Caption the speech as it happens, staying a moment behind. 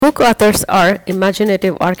book authors are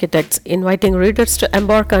imaginative architects inviting readers to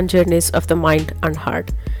embark on journeys of the mind and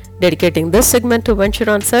heart. Dedicating this segment to venture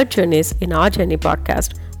on such journeys in our Journey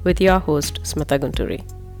podcast with your host, Smita Gunturi.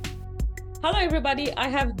 Hello, everybody. I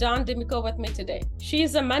have DiMicco with me today. She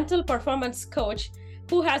is a mental performance coach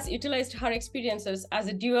who has utilized her experiences as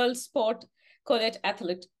a dual sport college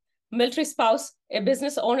athlete, military spouse, a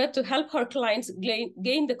business owner to help her clients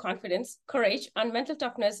gain the confidence, courage, and mental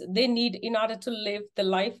toughness they need in order to live the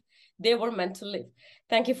life they were meant to live.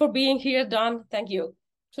 Thank you for being here, Dawn. Thank you.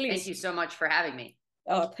 Please. Thank you so much for having me.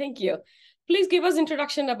 Oh, thank you. Please give us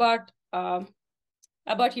introduction about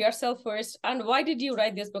yourself first, and why did you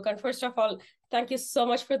write this book? And first of all, thank you so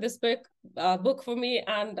much for this book for me,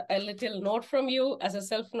 and a little note from you as a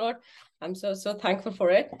self note. I'm so thankful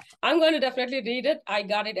for it. I'm going to definitely read it. I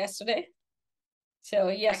got it yesterday. So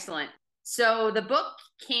yes. Excellent. So the book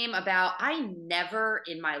came about, I never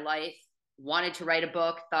in my life wanted to write a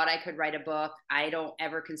book, thought I could write a book. I don't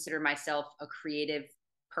ever consider myself a creative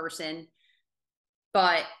person,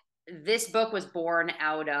 but this book was born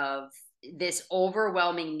out of this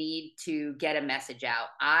overwhelming need to get a message out.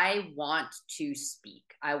 I want to speak.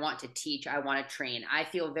 I want to teach. I want to train. I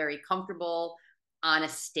feel very comfortable on a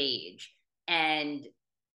stage, and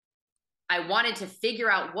I wanted to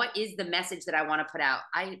figure out what is the message that I want to put out.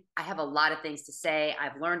 I have a lot of things to say.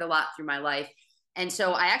 I've learned a lot through my life. And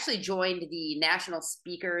so I actually joined the National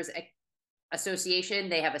Speakers Association.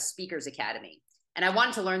 They have a speakers academy, and I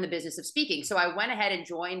wanted to learn the business of speaking. So I went ahead and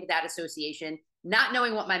joined that association, not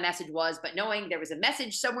knowing what my message was, but knowing there was a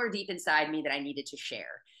message somewhere deep inside me that I needed to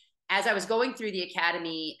share. As I was going through the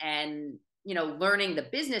academy and, learning the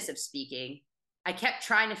business of speaking, I kept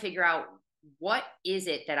trying to figure out, what is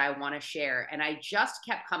it that I want to share? And I just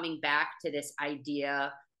kept coming back to this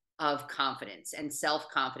idea of confidence and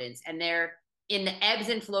self-confidence. And there, in the ebbs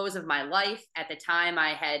and flows of my life, at the time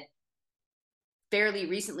I had fairly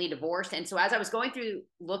recently divorced. And so as I was going through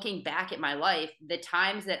looking back at my life, the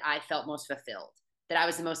times that I felt most fulfilled, that I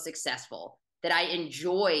was the most successful, that I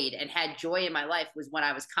enjoyed and had joy in my life was when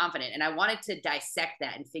I was confident. And I wanted to dissect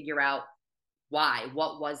that and figure out why.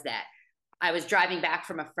 What was that? I was driving back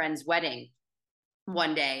from a friend's wedding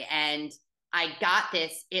one day, and I got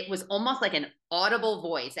this. It was almost like an audible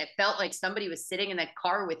voice. I felt like somebody was sitting in the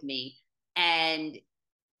car with me, and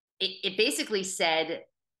it basically said,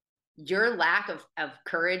 your lack of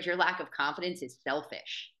courage, your lack of confidence is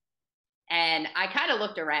selfish. And I kind of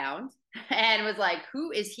looked around and was like, who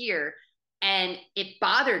is here? And it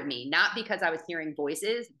bothered me, not because I was hearing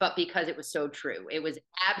voices, but because it was so true. It was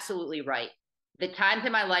absolutely right. The times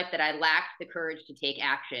in my life that I lacked the courage to take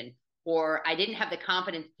action, or I didn't have the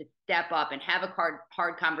confidence to step up and have a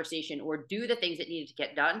hard conversation or do the things that needed to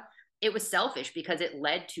get done, it was selfish because it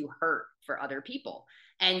led to hurt for other people.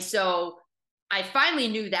 And so I finally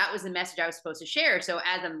knew that was the message I was supposed to share. So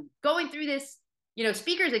as I'm going through this,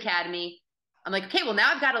 Speakers Academy, I'm like, okay, well,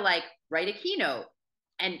 now I've got to write a keynote,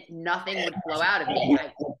 and nothing would flow out of me.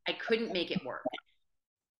 I couldn't make it work.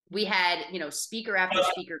 We had, speaker after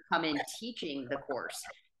speaker come in teaching the course,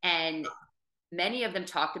 and many of them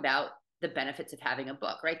talked about the benefits of having a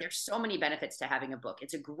book, right? There's so many benefits to having a book.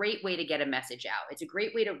 It's a great way to get a message out. It's a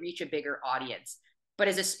great way to reach a bigger audience. But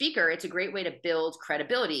as a speaker, it's a great way to build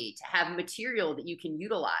credibility, to have material that you can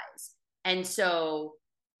utilize. And so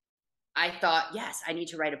I thought, yes, I need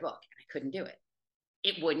to write a book. And I couldn't do it.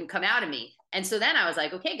 It wouldn't come out of me. And so then I was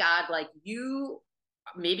like, okay, God, you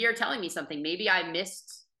maybe are telling me something. Maybe I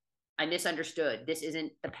misunderstood. This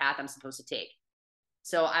isn't the path I'm supposed to take.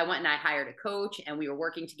 So I went and I hired a coach, and we were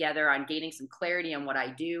working together on gaining some clarity on what I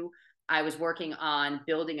do. I was working on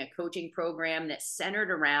building a coaching program that centered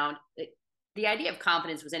around the idea of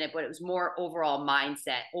confidence was in it, but it was more overall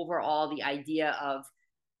mindset, overall the idea of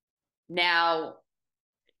now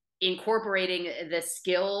incorporating the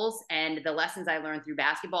skills and the lessons I learned through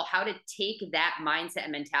basketball, how to take that mindset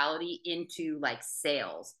and mentality into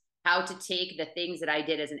sales, how to take the things that I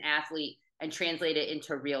did as an athlete and translate it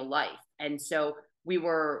into real life. And so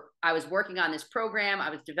I was working on this program.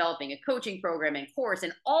 I was developing a coaching program and course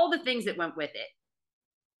and all the things that went with it.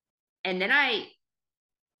 And then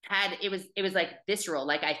it was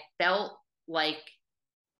visceral. I felt like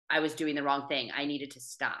I was doing the wrong thing. I needed to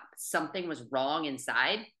stop. Something was wrong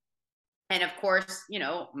inside. And of course,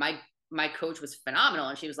 my coach was phenomenal.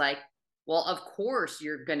 And she was like, well, of course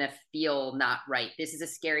you're going to feel not right. This is a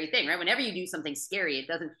scary thing, right? Whenever you do something scary, it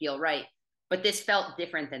doesn't feel right. But this felt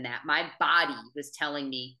different than that. My body was telling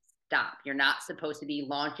me, stop. You're not supposed to be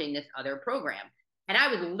launching this other program. And I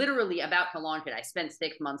was literally about to launch it. I spent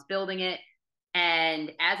 6 months building it.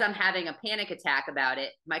 And as I'm having a panic attack about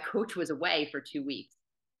it, my coach was away for 2 weeks.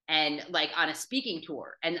 and like on a speaking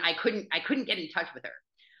tour, and I couldn't get in touch with her.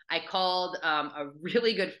 I called a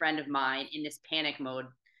really good friend of mine in this panic mode,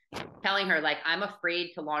 telling her like, I'm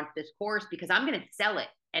afraid to launch this course because I'm going to sell it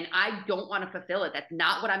and I don't want to fulfill it. That's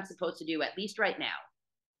not what I'm supposed to do, at least right now.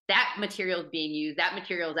 That material is being used. That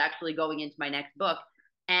material is actually going into my next book.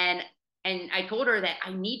 And I told her that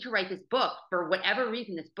I need to write this book. For whatever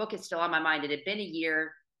reason, this book is still on my mind. It had been a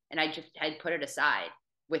year and I just had put it aside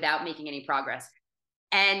without making any progress.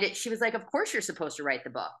 And she was like, of course you're supposed to write the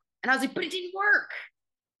book. And I was like, but it didn't work.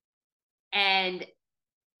 And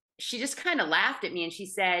she just kind of laughed at me and she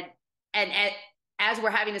said, as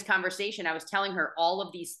we're having this conversation, I was telling her all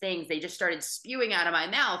of these things. They just started spewing out of my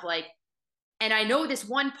mouth. Like, and I know this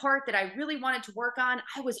one part that I really wanted to work on,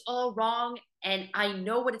 I was all wrong. And I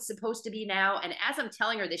know what it's supposed to be now. And as I'm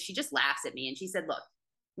telling her this, she just laughs at me. And she said, look,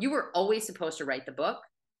 you were always supposed to write the book.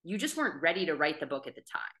 You just weren't ready to write the book at the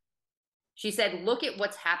time. She said, look at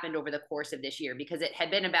what's happened over the course of this year, because it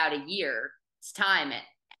had been about a year's time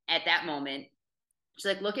at that moment. She's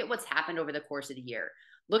like, look at what's happened over the course of the year.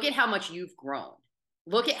 Look at how much you've grown.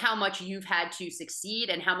 Look at how much you've had to succeed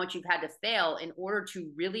and how much you've had to fail in order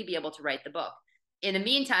to really be able to write the book. In the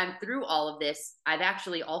meantime, through all of this, I've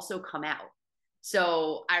actually also come out.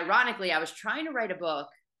 So ironically, I was trying to write a book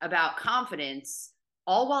about confidence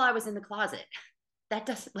all while I was in the closet. That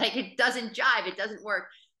doesn't, like, it doesn't jive. It doesn't work.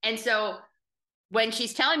 And so when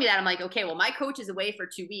she's telling me that, I'm like, okay, well, my coach is away for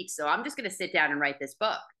 2 weeks, so I'm just going to sit down and write this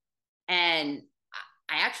book. And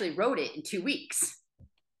I actually wrote it in 2 weeks.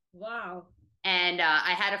 Wow. And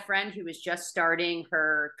I had a friend who was just starting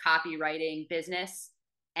her copywriting business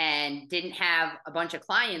and didn't have a bunch of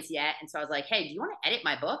clients yet. And so I was like, hey, do you want to edit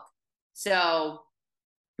my book? So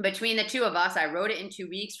between the two of us, I wrote it in 2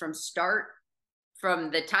 weeks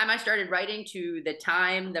from the time I started writing to the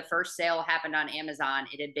time the first sale happened on Amazon.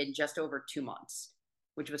 It had been just over 2 months,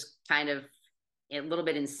 which was kind of a little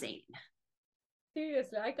bit insane.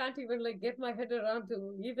 Seriously, I can't even like get my head around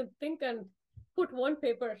to even think and put one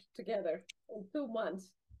paper together in 2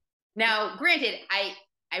 months. Now, granted,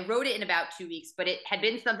 I wrote it in about 2 weeks, but it had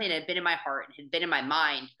been something that had been in my heart and had been in my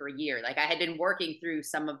mind for a year. Like I had been working through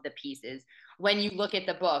some of the pieces. When you look at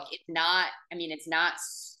the book, it's not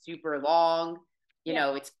super long. You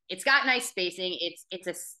know, it's got nice spacing. It's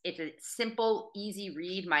a simple, easy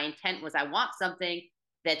read. My intent was I want something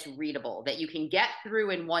that's readable, that you can get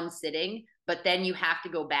through in one sitting, but then you have to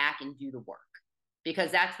go back and do the work,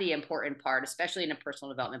 because that's the important part, especially in a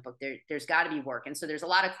personal development book. There's got to be work. And so there's a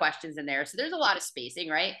lot of questions in there. So there's a lot of spacing,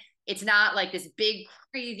 right? It's not like this big,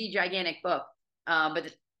 crazy, gigantic book,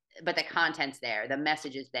 but the content's there, the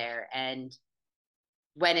message is there. And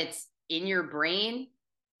when it's in your brain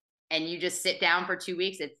and you just sit down for 2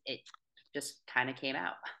 weeks, it just kind of came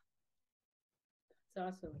out.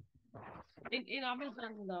 That's awesome. In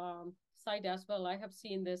Amazon site as well, I have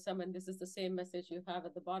seen this. I mean, this is the same message you have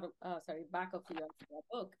at the back of your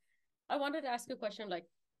book. I wanted to ask you a question like,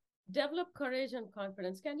 develop courage and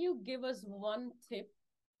confidence. Can you give us one tip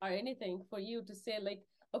or anything for you to say like,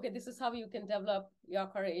 okay, this is how you can develop your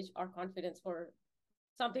courage or confidence for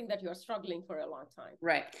something that you're struggling for a long time?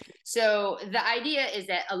 Right. So the idea is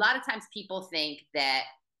that a lot of times people think that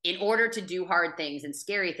in order to do hard things and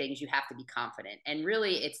scary things, you have to be confident. And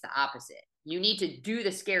really, it's the opposite. You need to do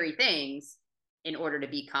the scary things in order to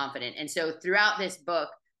be confident. And so throughout this book,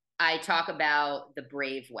 I talk about the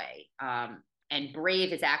brave way. And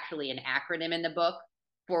brave is actually an acronym in the book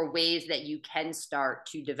for ways that you can start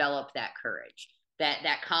to develop that courage,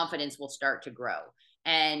 that confidence will start to grow.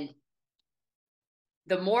 And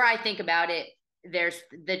the more I think about it,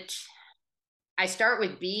 I start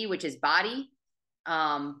with B, which is body.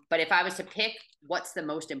 But if I was to pick what's the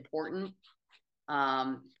most important,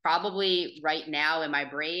 probably right now in my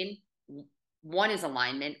brain, one is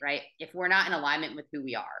alignment, right? If we're not in alignment with who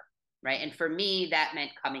we are, right? And for me, that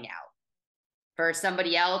meant coming out. For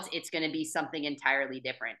somebody else, it's going to be something entirely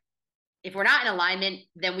different. If we're not in alignment,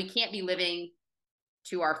 then we can't be living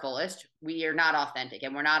to our fullest. We are not authentic,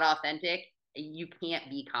 and we're not authentic. You can't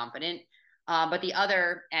be confident. But the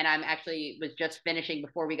other, and I'm actually was just finishing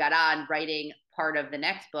before we got on writing part of the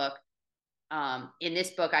next book. In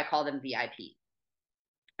this book, I call them VIP.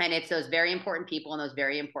 And it's those very important people and those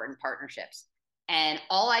very important partnerships. And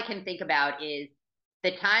all I can think about is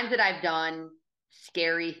the times that I've done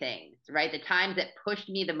scary things, right? The times that pushed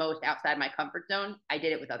me the most outside my comfort zone, I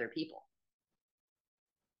did it with other people.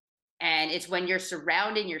 And it's when you're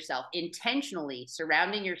intentionally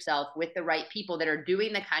surrounding yourself with the right people that are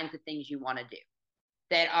doing the kinds of things you want to do,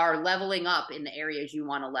 that are leveling up in the areas you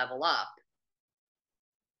want to level up.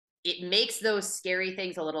 It makes those scary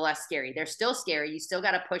things a little less scary. They're still scary. You still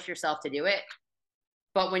got to push yourself to do it,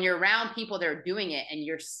 But when you're around people that are doing it and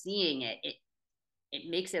you're seeing it, it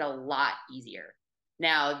makes it a lot easier.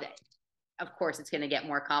 Now, of course, it's going to get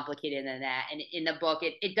more complicated than that. And in the book,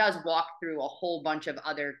 it does walk through a whole bunch of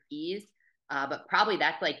other keys. But probably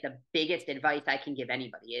that's like the biggest advice I can give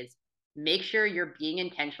anybody is make sure you're being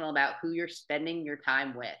intentional about who you're spending your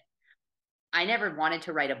time with. I never wanted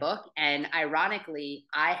to write a book. And ironically,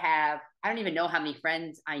 I don't even know how many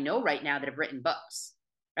friends I know right now that have written books,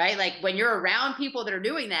 right? Like when you're around people that are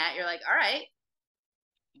doing that, you're like, all right,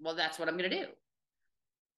 well, that's what I'm going to do.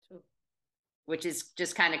 True. Which is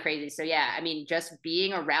just kind of crazy. So yeah, I mean, just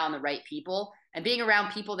being around the right people and being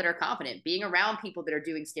around people that are confident, being around people that are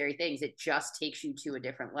doing scary things, it just takes you to a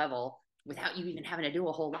different level without you even having to do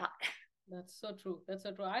a whole lot. That's so true. That's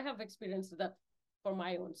so true. I have experienced that for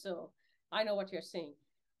my own. So I know what you're saying.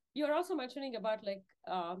 You're also mentioning about like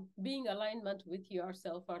being alignment with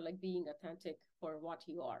yourself or like being authentic for what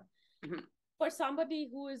you are. Mm-hmm. For somebody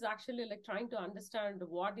who is actually like trying to understand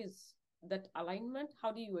what is that alignment,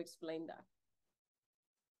 how do you explain that?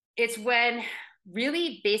 It's when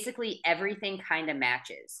really basically everything kind of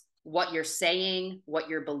matches. What you're saying, what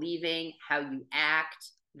you're believing, how you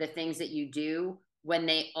act, the things that you do, when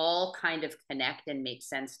they all kind of connect and make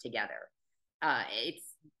sense together.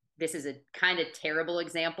 This is a kind of terrible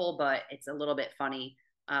example, but it's a little bit funny.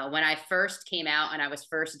 When I first came out and I was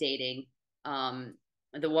first dating,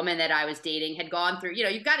 the woman that I was dating had gone through,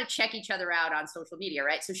 you've got to check each other out on social media,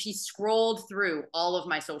 right? So she scrolled through all of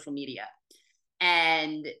my social media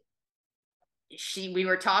and we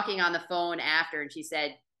were talking on the phone after and she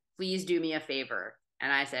said, please do me a favor.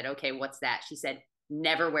 And I said, okay, what's that? She said,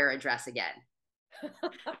 never wear a dress again.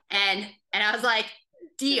 and I was like,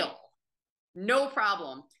 deal, no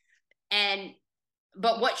problem.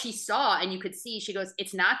 But what she saw, and you could see, she goes,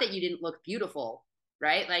 it's not that you didn't look beautiful,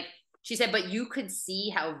 right? Like she said, but you could see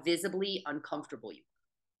how visibly uncomfortable you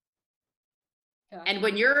were. Yeah. And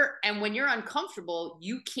when you're uncomfortable,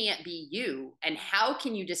 you can't be you. And how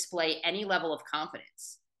can you display any level of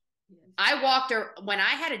confidence? Yes. When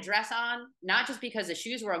I had a dress on, not just because the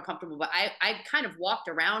shoes were uncomfortable, but I kind of walked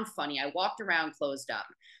around funny. I walked around closed up.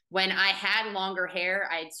 When I had longer hair,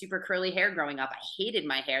 I had super curly hair growing up. I hated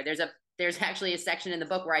my hair. There's actually a section in the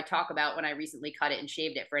book where I talk about when I recently cut it and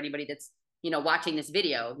shaved it for anybody that's, watching this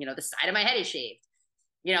video, the side of my head is shaved.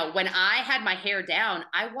 When I had my hair down,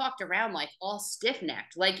 I walked around like all stiff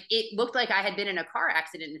necked. Like it looked like I had been in a car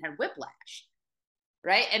accident and had whiplash.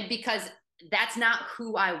 Right. And because that's not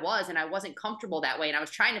who I was and I wasn't comfortable that way. And I was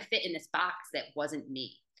trying to fit in this box that wasn't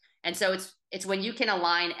me. And so it's when you can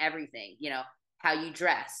align everything, how you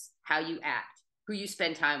dress, how you act, who you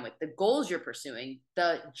spend time with, the goals you're pursuing,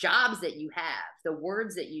 the jobs that you have, the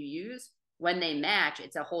words that you use, when they match,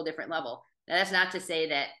 it's a whole different level. Now, that's not to say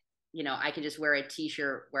that, I can just wear a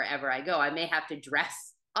t-shirt wherever I go. I may have to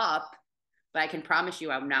dress up, but I can promise you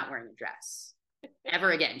I'm not wearing a dress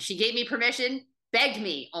ever again. She gave me permission, begged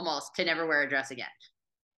me almost to never wear a dress again.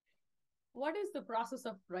 What is the process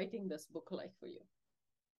of writing this book like for you?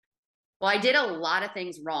 Well, I did a lot of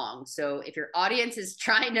things wrong. So if your audience is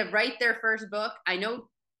trying to write their first book, I know,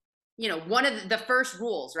 one of the first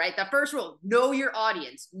rules, right? The first rule, know your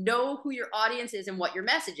audience, know who your audience is and what your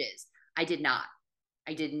message is. I did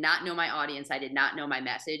not know my audience. I did not know my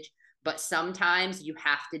message, but sometimes you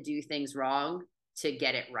have to do things wrong to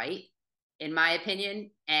get it right, in my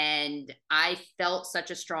opinion. And I felt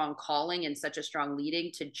such a strong calling and such a strong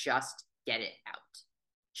leading to just get it out,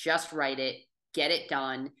 just write it, get it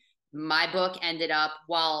done. My book ended up,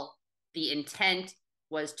 while the intent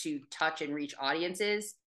was to touch and reach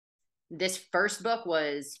audiences, this first book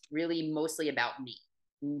was really mostly about me,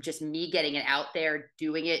 just me getting it out there,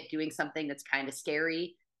 doing something that's kind of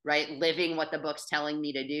scary, right? Living what the book's telling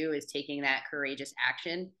me to do is taking that courageous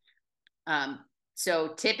action.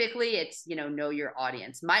 So typically it's, know your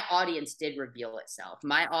audience. My audience did reveal itself.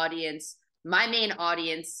 My main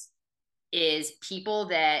audience is people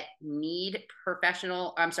that need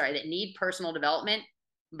personal development,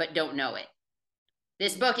 but don't know it.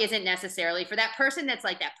 This book isn't necessarily for that person that's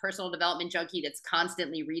like that personal development junkie that's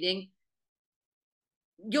constantly reading.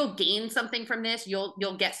 You'll gain something from this.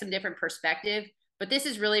 You'll get some different perspective, but this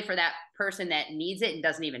is really for that person that needs it and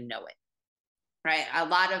doesn't even know it. Right. A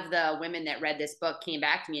lot of the women that read this book came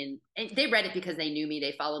back to me and they read it because they knew me.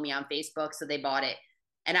 They follow me on Facebook, so they bought it.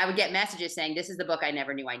 And I would get messages saying, this is the book I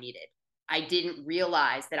never knew I needed. I didn't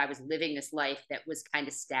realize that I was living this life that was kind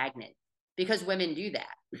of stagnant, because women do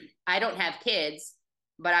that. I don't have kids,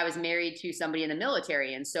 but I was married to somebody in the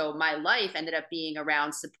military. And so my life ended up being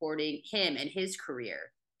around supporting him and his career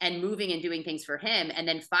and moving and doing things for him. And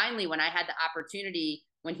then finally, when I had the opportunity,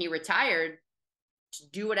 when he retired, to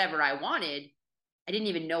do whatever I wanted, I didn't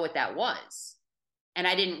even know what that was. And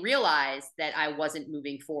I didn't realize that I wasn't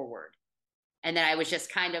moving forward. And then I was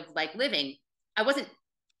just kind of like living. It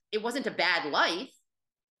wasn't a bad life,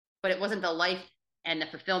 but it wasn't the life and the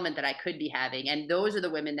fulfillment that I could be having. And those are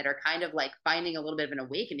the women that are kind of like finding a little bit of an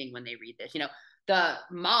awakening when they read this. The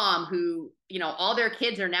mom who, all their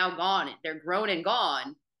kids are now gone, they're grown and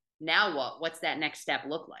gone. Now what? What's that next step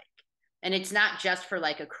look like? And it's not just for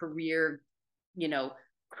like a career,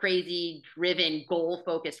 crazy driven goal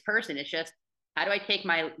focused person. It's just, how do I take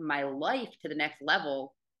my life to the next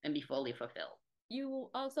level and be fully fulfilled? You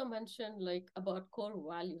also mentioned like about core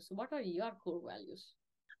values. What are your core values?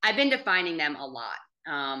 I've been defining them a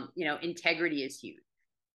lot. Integrity is huge,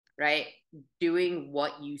 right? Doing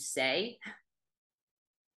what you say,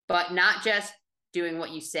 but not just doing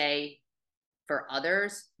what you say for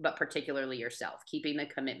others, but particularly yourself, keeping the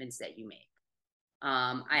commitments that you make.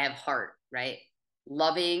 I have heart, right?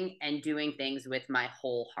 Loving and doing things with my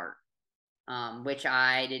whole heart, which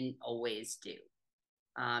I didn't always do.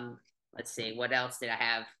 Let's see, what else did I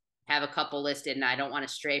have? Have a couple listed, and I don't want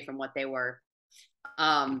to stray from what they were.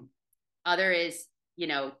 Other is,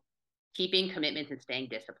 keeping commitments and staying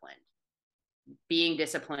disciplined. Being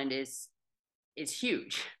disciplined is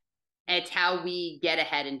huge. It's how we get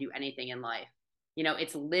ahead and do anything in life.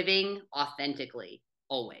 It's living authentically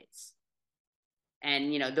always.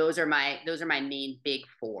 And, those are my main big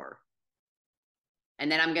four.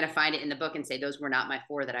 And then I'm going to find it in the book and say, those were not my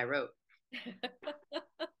four that I wrote.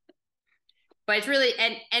 But it's really,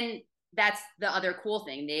 and that's the other cool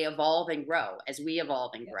thing. They evolve and grow as we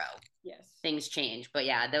evolve and grow. Yes. Things change. But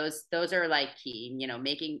yeah, those are like key,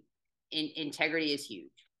 making integrity is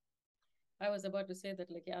huge. I was about to say that,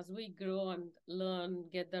 like, as we grow and learn,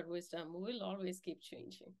 get that wisdom, we'll always keep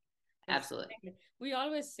changing. Absolutely. We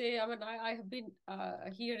always say, I mean, I have been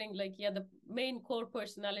hearing like, yeah, the main core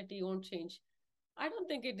personality won't change. I don't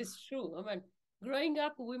think it is true. I mean, growing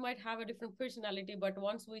up, we might have a different personality, but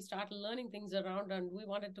once we start learning things around and we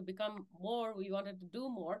wanted to become more, we wanted to do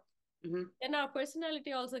more, then our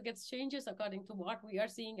personality also gets changes according to what we are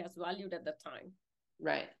seeing as valued at the time.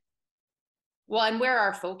 Right. Well, and where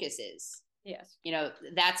our focus is. Yes.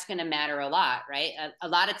 That's going to matter a lot, right? A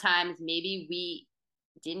lot of times, maybe we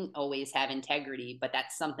didn't always have integrity, but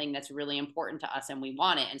that's something that's really important to us and we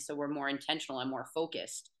want it. And so we're more intentional and more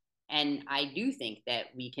focused. And I do think that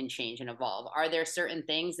we can change and evolve. Are there certain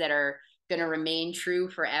things that are going to remain true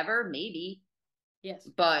forever? Maybe. Yes.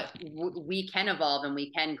 But we can evolve and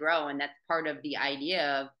we can grow. And that's part of the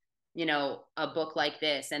idea of, a book like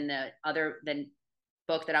this. And the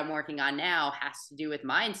book that I'm working on now has to do with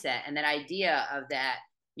mindset and that idea of that,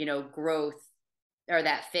 growth, or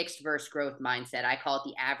that fixed versus growth mindset. I call it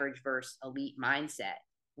the average versus elite mindset,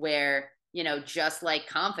 where, just like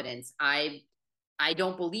confidence, I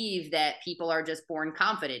don't believe that people are just born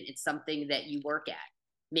confident. It's something that you work at.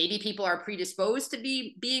 Maybe people are predisposed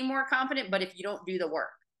to being more confident, but if you don't do the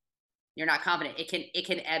work, you're not confident. It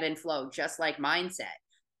can ebb and flow, just like mindset.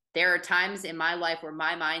 There are times in my life where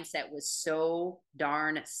my mindset was so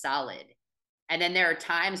darn solid. And then there are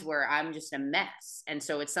times where I'm just a mess. And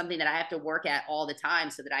so it's something that I have to work at all the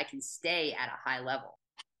time so that I can stay at a high level.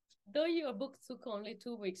 Though your book took only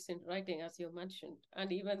 2 weeks in writing, as you mentioned,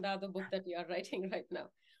 and even the other book that you are writing right now,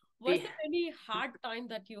 was there any hard time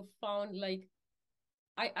that you found, like,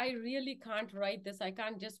 I really can't write this. I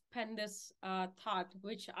can't just pen this thought,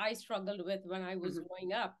 which I struggled with when I was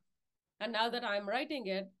growing up. And now that I'm writing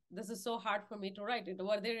it, this is so hard for me to write it.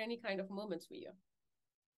 Were there any kind of moments for you?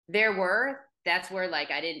 There were. That's where,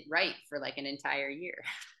 like, I didn't write for like an entire year.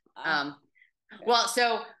 Okay. Well,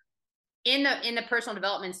 so in the personal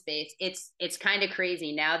development space, it's kind of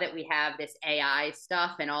crazy now that we have this AI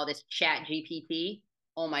stuff and all this chat GPT.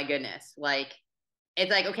 Oh my goodness. Like,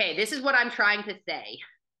 it's like, okay, this is what I'm trying to say.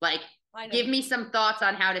 Like, give me some thoughts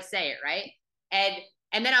on how to say it. Right.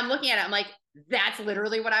 And then I'm looking at it, I'm like, that's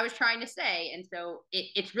literally what I was trying to say. And so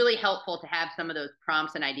it's really helpful to have some of those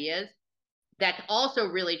prompts and ideas. That's also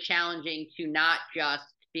really challenging to not just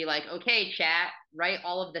be like, okay, chat, write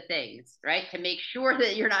all of the things, right? To make sure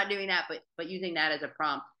that you're not doing that, but using that as a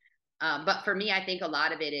prompt. But for me, I think a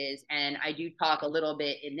lot of it is, and I do talk a little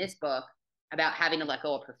bit in this book about having to let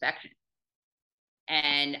go of perfection.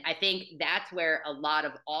 And I think that's where a lot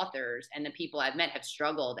of authors and the people I've met have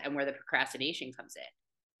struggled, and where the procrastination comes in.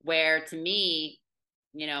 Where to me,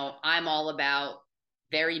 I'm all about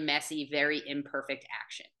very messy, very imperfect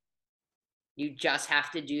action. You just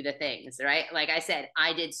have to do the things, right? Like I said,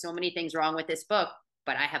 I did so many things wrong with this book,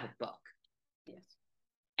 but I have a book. Yes.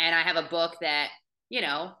 And I have a book that,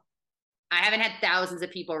 I haven't had thousands of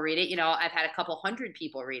people read it. I've had a couple hundred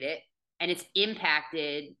people read it, and it's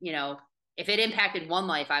impacted, If it impacted one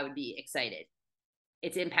life, I would be excited.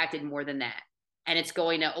 It's impacted more than that. And it's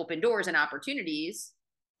going to open doors and opportunities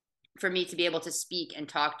for me to be able to speak and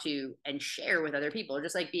talk to and share with other people,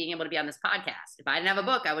 just like being able to be on this podcast. If I didn't have a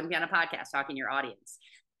book, I wouldn't be on a podcast talking to your audience.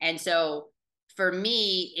 And so for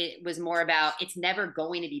me, it was more about, it's never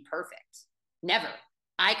going to be perfect. Never.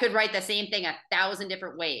 I could write the same thing 1,000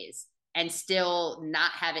 different ways and still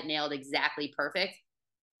not have it nailed exactly perfect.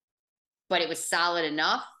 But it was solid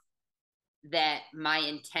enough that my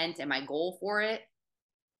intent and my goal for it,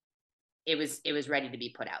 it was ready to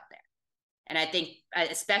be put out there. And I think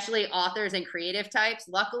especially authors and creative types,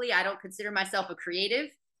 luckily I don't consider myself a creative.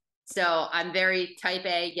 So I'm very type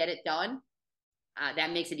A, get it done.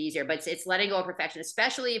 That makes it easier, but it's letting go of perfection,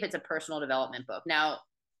 especially if it's a personal development book. Now,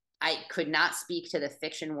 I could not speak to the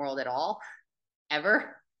fiction world at all,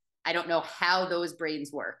 ever. I don't know how those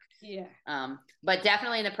brains work. Yeah. But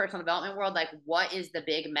definitely in the personal development world, like, what is the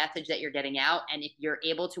big message that you're getting out? And if you're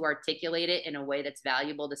able to articulate it in a way that's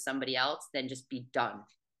valuable to somebody else, then just be done.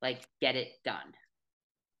 Like, get it done.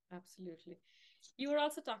 Absolutely. You were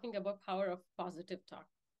also talking about power of positive talk,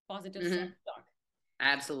 positive self-talk.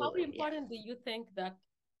 Absolutely. How important do you think that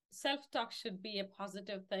self-talk should be a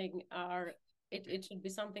positive thing, or it should be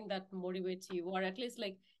something that motivates you, or at least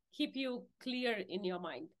like keep you clear in your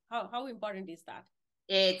mind? How important is that?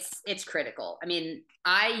 It's critical. I mean,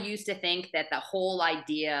 I used to think that the whole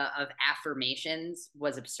idea of affirmations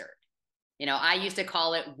was absurd. You know, I used to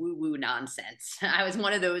call it woo-woo nonsense. I was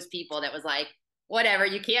one of those people that was like, whatever,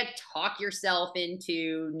 you can't talk yourself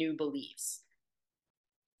into new beliefs.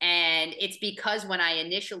 And it's because when I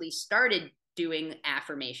initially started doing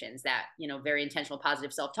affirmations, that, you know, very intentional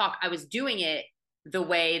positive self-talk, I was doing it the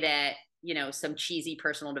way that, you know, some cheesy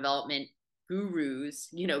personal development gurus,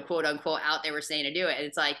 you know, quote unquote, out there were saying to do it. And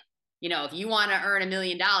it's like, you know, if you want to earn $1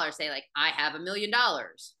 million, say like, I have $1 million.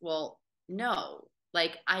 Well, no,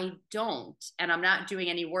 like I don't, and I'm not doing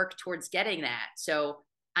any work towards getting that. So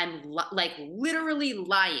I'm like literally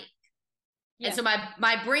lying. Yeah. And so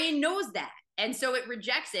my brain knows that. And so it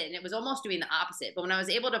rejects it. And it was almost doing the opposite. But when I was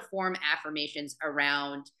able to form affirmations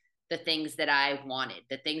around the things that I wanted,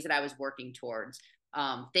 the things that I was working towards,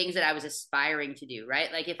 things that I was aspiring to do,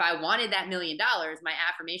 right? Like if I wanted that $1 million, my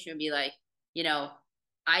affirmation would be like, you know,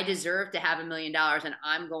 I deserve to have $1 million and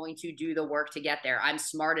I'm going to do the work to get there. I'm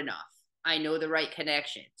smart enough. I know the right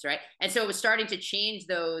connections, right? And so it was starting to change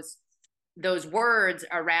those words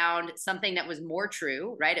around something that was more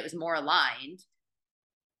true, right? It was more aligned.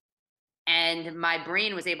 And my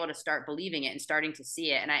brain was able to start believing it and starting to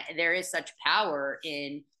see it. And there is such power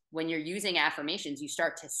in when you're using affirmations, you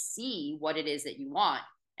start to see what it is that you want.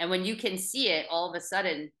 And when you can see it, all of a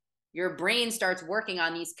sudden, your brain starts working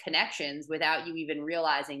on these connections without you even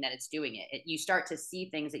realizing that it's doing it. You start to see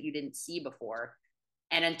things that you didn't see before.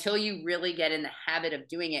 And until you really get in the habit of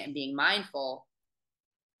doing it and being mindful,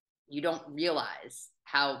 you don't realize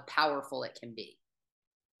how powerful it can be.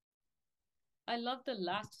 I love the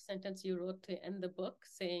last sentence you wrote to end the book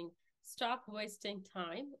saying, stop wasting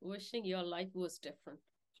time wishing your life was different.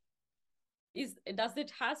 Does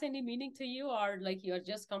it has any meaning to you, or like you're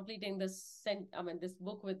just completing this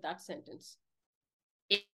book with that sentence?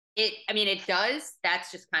 It does.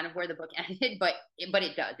 That's just kind of where the book ended, but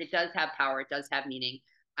it does. It does have power. It does have meaning.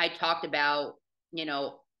 I talked about, you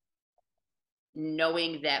know,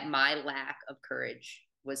 knowing that my lack of courage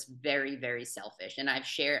was very, very selfish. And I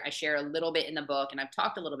share a little bit in the book, and I've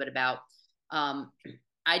talked a little bit about,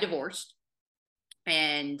 I divorced,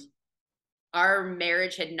 and our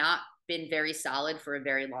marriage had not been very solid for a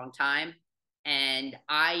very long time. And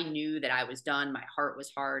I knew that I was done. My heart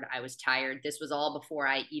was hard. I was tired. This was all before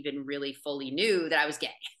I even really fully knew that I was gay.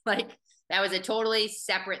 Like that was a totally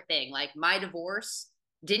separate thing. Like my divorce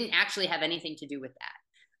didn't actually have anything to do with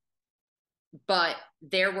that. But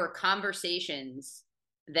there were conversations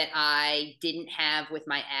that I didn't have with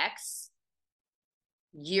my ex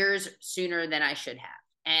years sooner than I should have.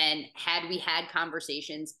 And had we had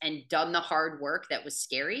conversations and done the hard work that was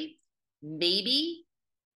scary, maybe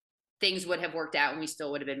things would have worked out and we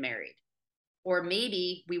still would have been married. Or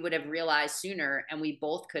maybe we would have realized sooner and we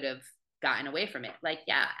both could have gotten away from it. Like,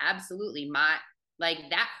 yeah, absolutely.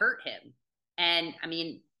 That hurt him. And I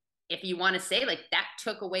mean, if you want to say like that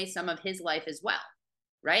took away some of his life as well,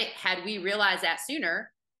 right? Had we realized that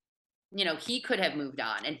sooner, you know, he could have moved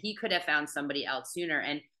on and he could have found somebody else sooner.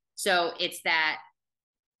 And so it's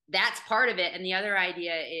that's part of it. And the other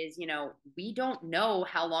idea is, you know, we don't know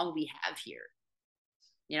how long we have here.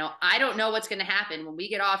 You know, I don't know what's going to happen when we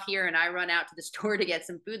get off here and I run out to the store to get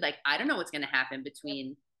some food. Like, I don't know what's going to happen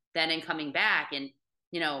between then and coming back. And,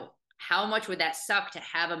 you know, how much would that suck to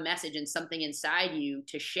have a message and something inside you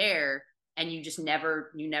to share and you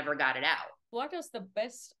never got it out. What is the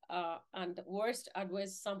best and worst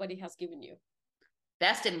advice somebody has given you?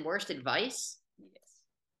 Best and worst advice? Yes.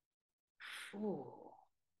 Ooh.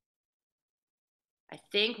 I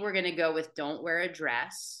think we're going to go with don't wear a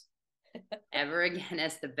dress ever again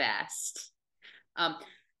as the best.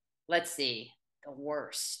 Let's see. The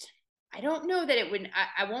worst. I don't know that it would,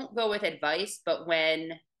 I won't go with advice, but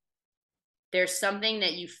when there's something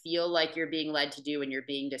that you feel like you're being led to do and you're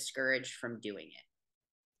being discouraged from doing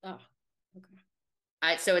it. Oh,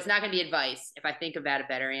 okay. So it's not going to be advice. If I think about a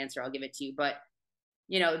better answer, I'll give it to you. But,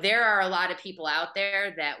 there are a lot of people out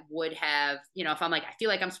there that would have, if I'm like, I feel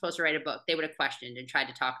like I'm supposed to write a book, they would have questioned and tried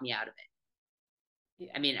to talk me out of it.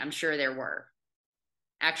 Yeah. I mean, I'm sure there were.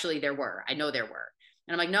 Actually, there were. I know there were.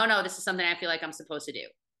 And I'm like, no, this is something I feel like I'm supposed to do.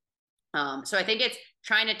 So I think it's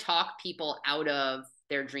trying to talk people out of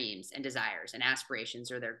their dreams and desires and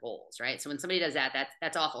aspirations or their goals, right? So when somebody does that,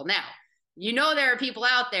 that's awful. Now, there are people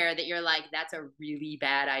out there that you're like, that's a really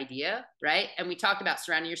bad idea, right? And we talked about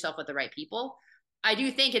surrounding yourself with the right people. I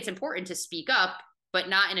do think it's important to speak up, but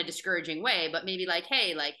not in a discouraging way, but maybe like,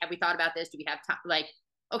 hey, like, have we thought about this? Do we have time? Like,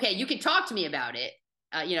 okay, you can talk to me about it.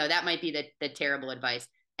 That might be the terrible advice.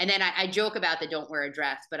 And then I joke about the don't wear a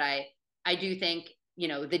dress, but I do think,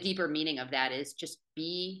 the deeper meaning of that is just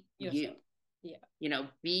be yourself. You. Yeah.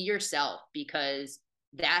 Be yourself, because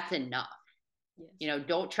that's enough. Yes.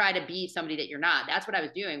 Don't try to be somebody that you're not. That's what I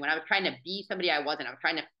was doing when I was trying to be somebody I wasn't. I was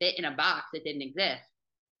trying to fit in a box that didn't exist.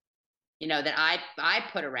 That I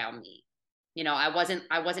put around me. I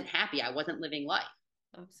wasn't happy. I wasn't living life.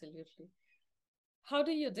 Absolutely. How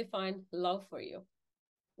do you define love for you?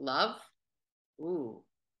 Love? Ooh,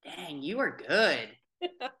 dang, you are good.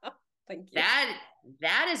 Thank you.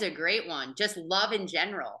 That is a great one. Just love in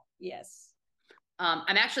general. Yes. I'm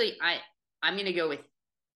going to go with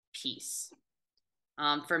peace.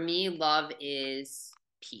 For me, love is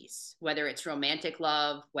peace, whether it's romantic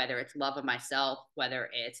love, whether it's love of myself, whether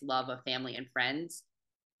it's love of family and friends.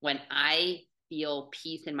 When I feel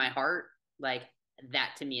peace in my heart, like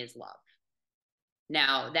that to me is love.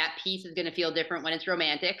 Now that peace is going to feel different when it's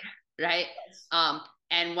romantic, right? Yes.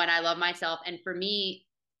 And when I love myself, and for me,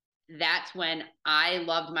 that's when I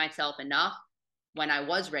loved myself enough when I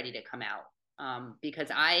was ready to come out, because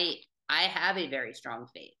I have a very strong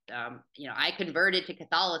faith. I converted to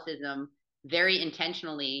Catholicism very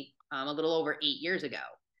intentionally a little over 8 years ago.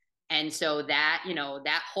 And so that,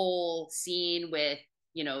 that whole scene with,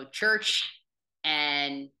 church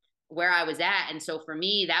and where I was at. And so for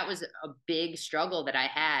me, that was a big struggle that I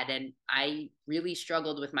had. And I really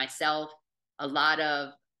struggled with myself, a lot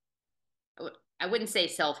of, I wouldn't say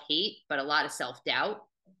self-hate, but a lot of self-doubt.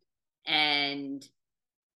 And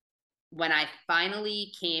when I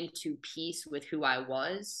finally came to peace with who I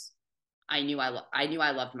was, I knew I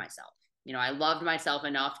loved myself. I loved myself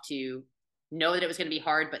enough to know that it was going to be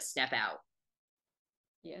hard, but step out.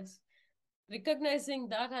 Yes. Recognizing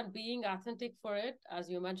that and being authentic for it, as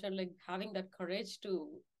you mentioned, like having that courage to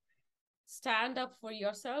stand up for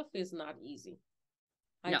yourself is not easy.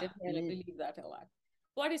 I definitely believe that a lot.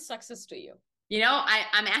 What is success to you?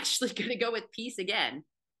 I'm actually going to go with peace again.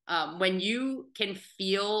 When you can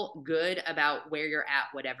feel good about where you're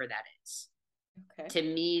at, whatever that is. Okay.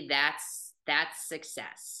 To me, that's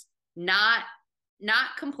success. Not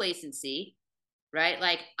complacency, right?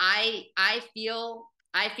 Like I feel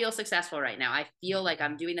successful right now. I feel like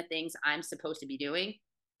I'm doing the things I'm supposed to be doing.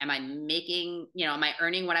 Am I making, am I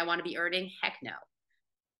earning what I want to be earning? Heck no.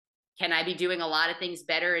 Can I be doing a lot of things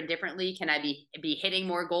better and differently? Can I be hitting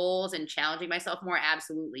more goals and challenging myself more?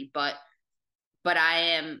 Absolutely. But I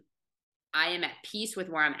am at peace with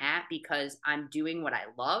where I'm at because I'm doing what I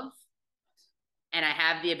love, and I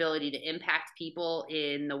have the ability to impact people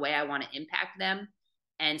in the way I want to impact them.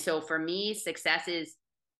 And so for me, success is,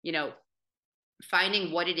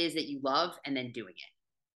 finding what it is that you love and then doing it,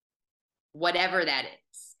 whatever that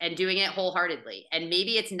is, and doing it wholeheartedly. And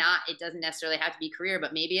maybe it doesn't necessarily have to be career,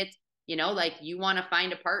 but maybe it's, like you want to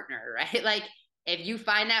find a partner, right? Like if you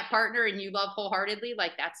find that partner and you love wholeheartedly,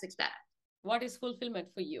 like that's success. What is fulfillment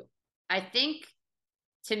for you? I think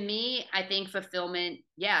fulfillment,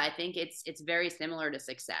 I think it's very similar to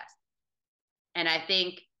success. And I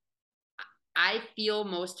think I feel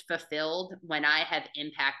most fulfilled when I have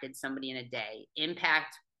impacted somebody in a day.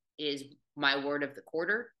 Impact is my word of the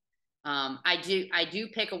quarter. I do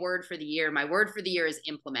pick a word for the year. My word for the year is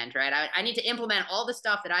implement, right? I need to implement all the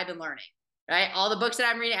stuff that I've been learning, right? All the books that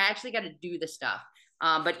I'm reading, I actually got to do the stuff.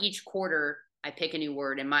 But each quarter I pick a new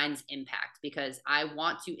word, and mine's impact, because I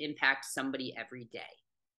want to impact somebody every day.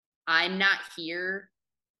 I'm not here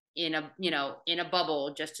in a, in a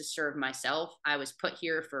bubble just to serve myself. I was put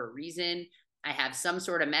here for a reason. I have some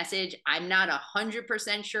sort of message. I'm not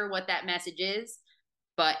 100% sure what that message is,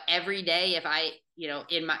 but every day, if I,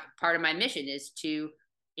 in my part of my mission is to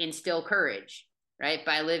instill courage, right?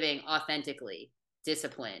 By living authentically,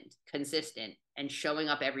 disciplined, consistent, and showing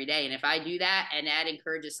up every day. And if I do that and that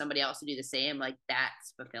encourages somebody else to do the same, like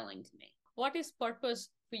that's fulfilling to me. What is purpose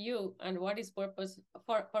for you, and what is purpose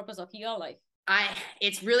of your life?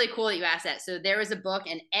 It's really cool that you asked that. So there was a book,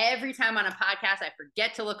 and every time on a podcast, I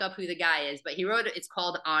forget to look up who the guy is, but he wrote it. It's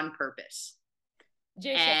called On Purpose.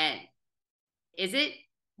 Jay and Shetty. Is it?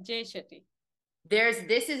 Jay Shetty.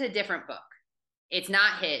 This is a different book. It's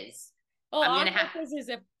not his. Oh, On Purpose is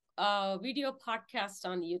a video podcast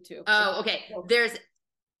on YouTube. Oh, okay.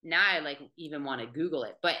 Now I like even want to Google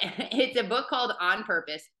it, but it's a book called On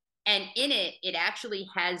Purpose. And in it, it actually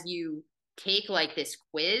has you take like this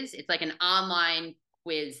quiz. It's like an online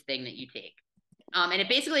quiz thing that you take. And it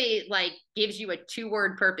basically like gives you a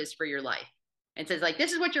 2-word purpose for your life. And says like,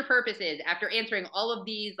 this is what your purpose is. After answering all of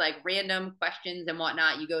these like random questions and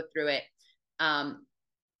whatnot, you go through it. And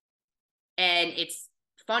it's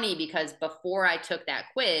funny because before I took that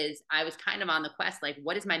quiz, I was kind of on the quest, like,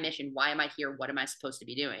 what is my mission? Why am I here? What am I supposed to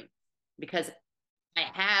be doing? Because I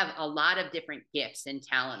have a lot of different gifts and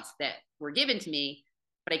talents that were given to me,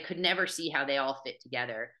 but I could never see how they all fit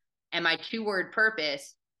together. And my 2-word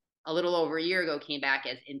purpose a little over a year ago came back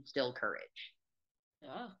as instill courage.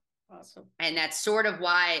 Yeah, awesome. And that's sort of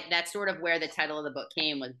where the title of the book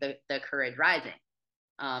came, was the Courage Rising.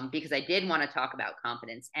 Because I did want to talk about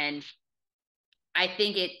confidence. And I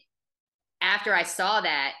think after I saw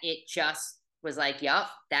that, it just was like, yup,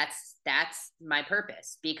 that's my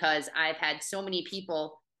purpose. Because I've had so many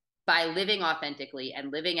people, by living authentically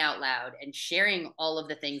and living out loud and sharing all of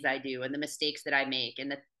the things I do and the mistakes that I make,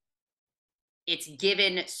 and it's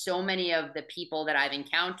given so many of the people that I've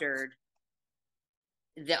encountered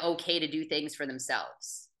the okay to do things for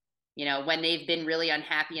themselves. When they've been really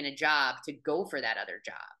unhappy in a job, to go for that other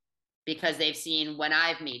job because they've seen when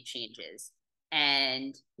I've made changes.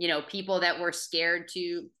 And, people that were scared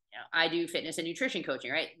to, I do fitness and nutrition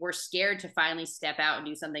coaching, right? We're scared to finally step out and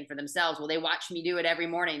do something for themselves. Well, they watch me do it every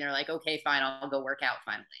morning. They're like, okay, fine, I'll go work out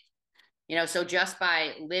finally. So just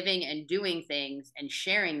by living and doing things and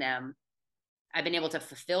sharing them, I've been able to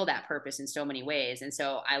fulfill that purpose in so many ways. And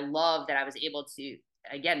so I love that I was able to,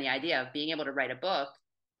 again, the idea of being able to write a book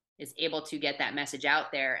is able to get that message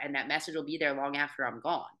out there, and that message will be there long after I'm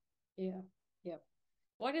gone. Yeah. Yeah.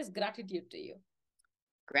 What is gratitude to you?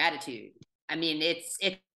 Gratitude. I mean, it's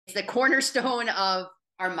the cornerstone of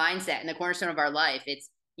our mindset and the cornerstone of our life. It's,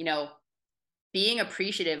 being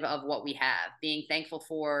appreciative of what we have, being thankful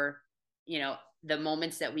for, the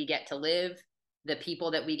moments that we get to live, the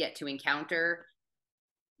people that we get to encounter,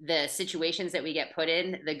 the situations that we get put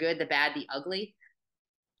in, the good, the bad, the ugly.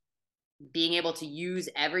 Being able to use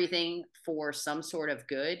everything for some sort of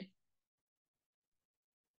good.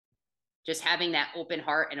 Just having that open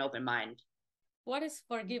heart and open mind. What is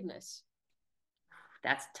forgiveness?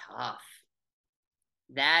 That's tough.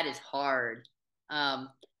 That is hard.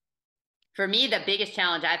 For me, the biggest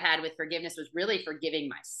challenge I've had with forgiveness was really forgiving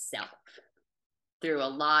myself through a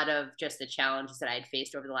lot of just the challenges that I had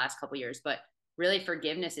faced over the last couple of years. But really,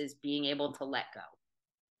 forgiveness is being able to let go.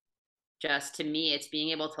 Just to me, it's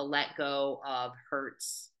being able to let go of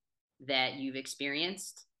hurts that you've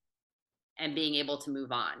experienced and being able to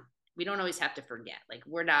move on. We don't always have to forget. Like,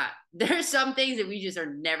 there's some things that we just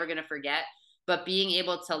are never going to forget, but being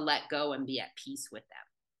able to let go and be at peace with them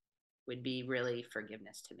would be really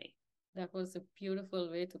forgiveness to me. That was a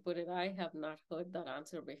beautiful way to put it. I have not heard that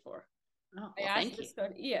answer before. Oh, well, thank you.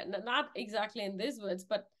 Yeah, not exactly in these words,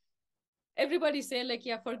 but everybody say like,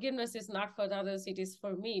 yeah, forgiveness is not for others, it is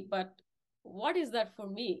for me. But what is that for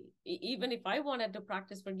me? Even if I wanted to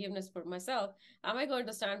practice forgiveness for myself, am I going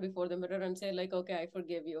to stand before the mirror and say like, okay, I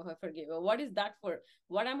forgive you, I forgive you? What is that for?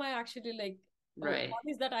 What am I actually like, right?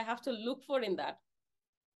 What is that I have to look for in that?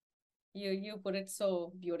 You put it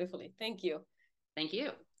so beautifully. Thank you. Thank you.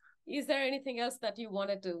 Is there anything else that you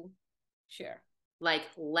wanted to share? Like,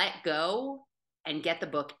 let go and get the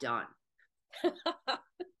book done.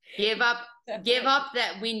 Give up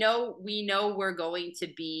that we know we're going to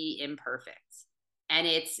be imperfect, and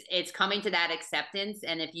it's coming to that acceptance.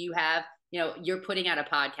 And if you have, you're putting out a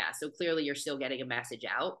podcast, so clearly you're still getting a message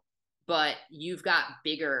out, but you've got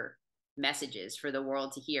bigger messages for the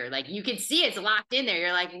world to hear. Like, you can see it's locked in there.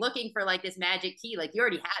 You're like looking for like this magic key. Like, you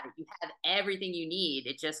already have it. You have everything you need.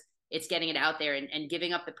 It's getting it out there and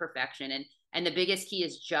giving up the perfection. And the biggest key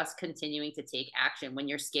is just continuing to take action. When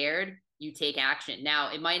you're scared, you take action.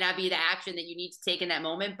 Now, it might not be the action that you need to take in that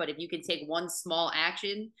moment, but if you can take one small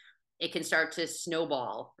action, it can start to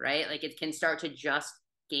snowball, right? Like it can start to just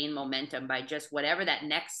gain momentum by just whatever that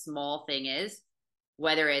next small thing is,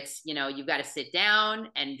 whether it's, you've got to sit down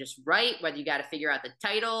and just write, whether you got to figure out the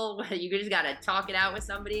title, whether you just got to talk it out with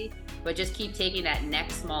somebody, but just keep taking that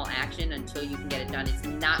next small action until you can get it done. It's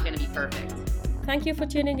not going to be perfect. Thank you for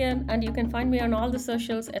tuning in, and you can find me on all the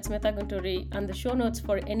socials at Smita Gunturi and the show notes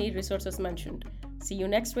for any resources mentioned. See you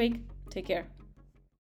next week. Take care.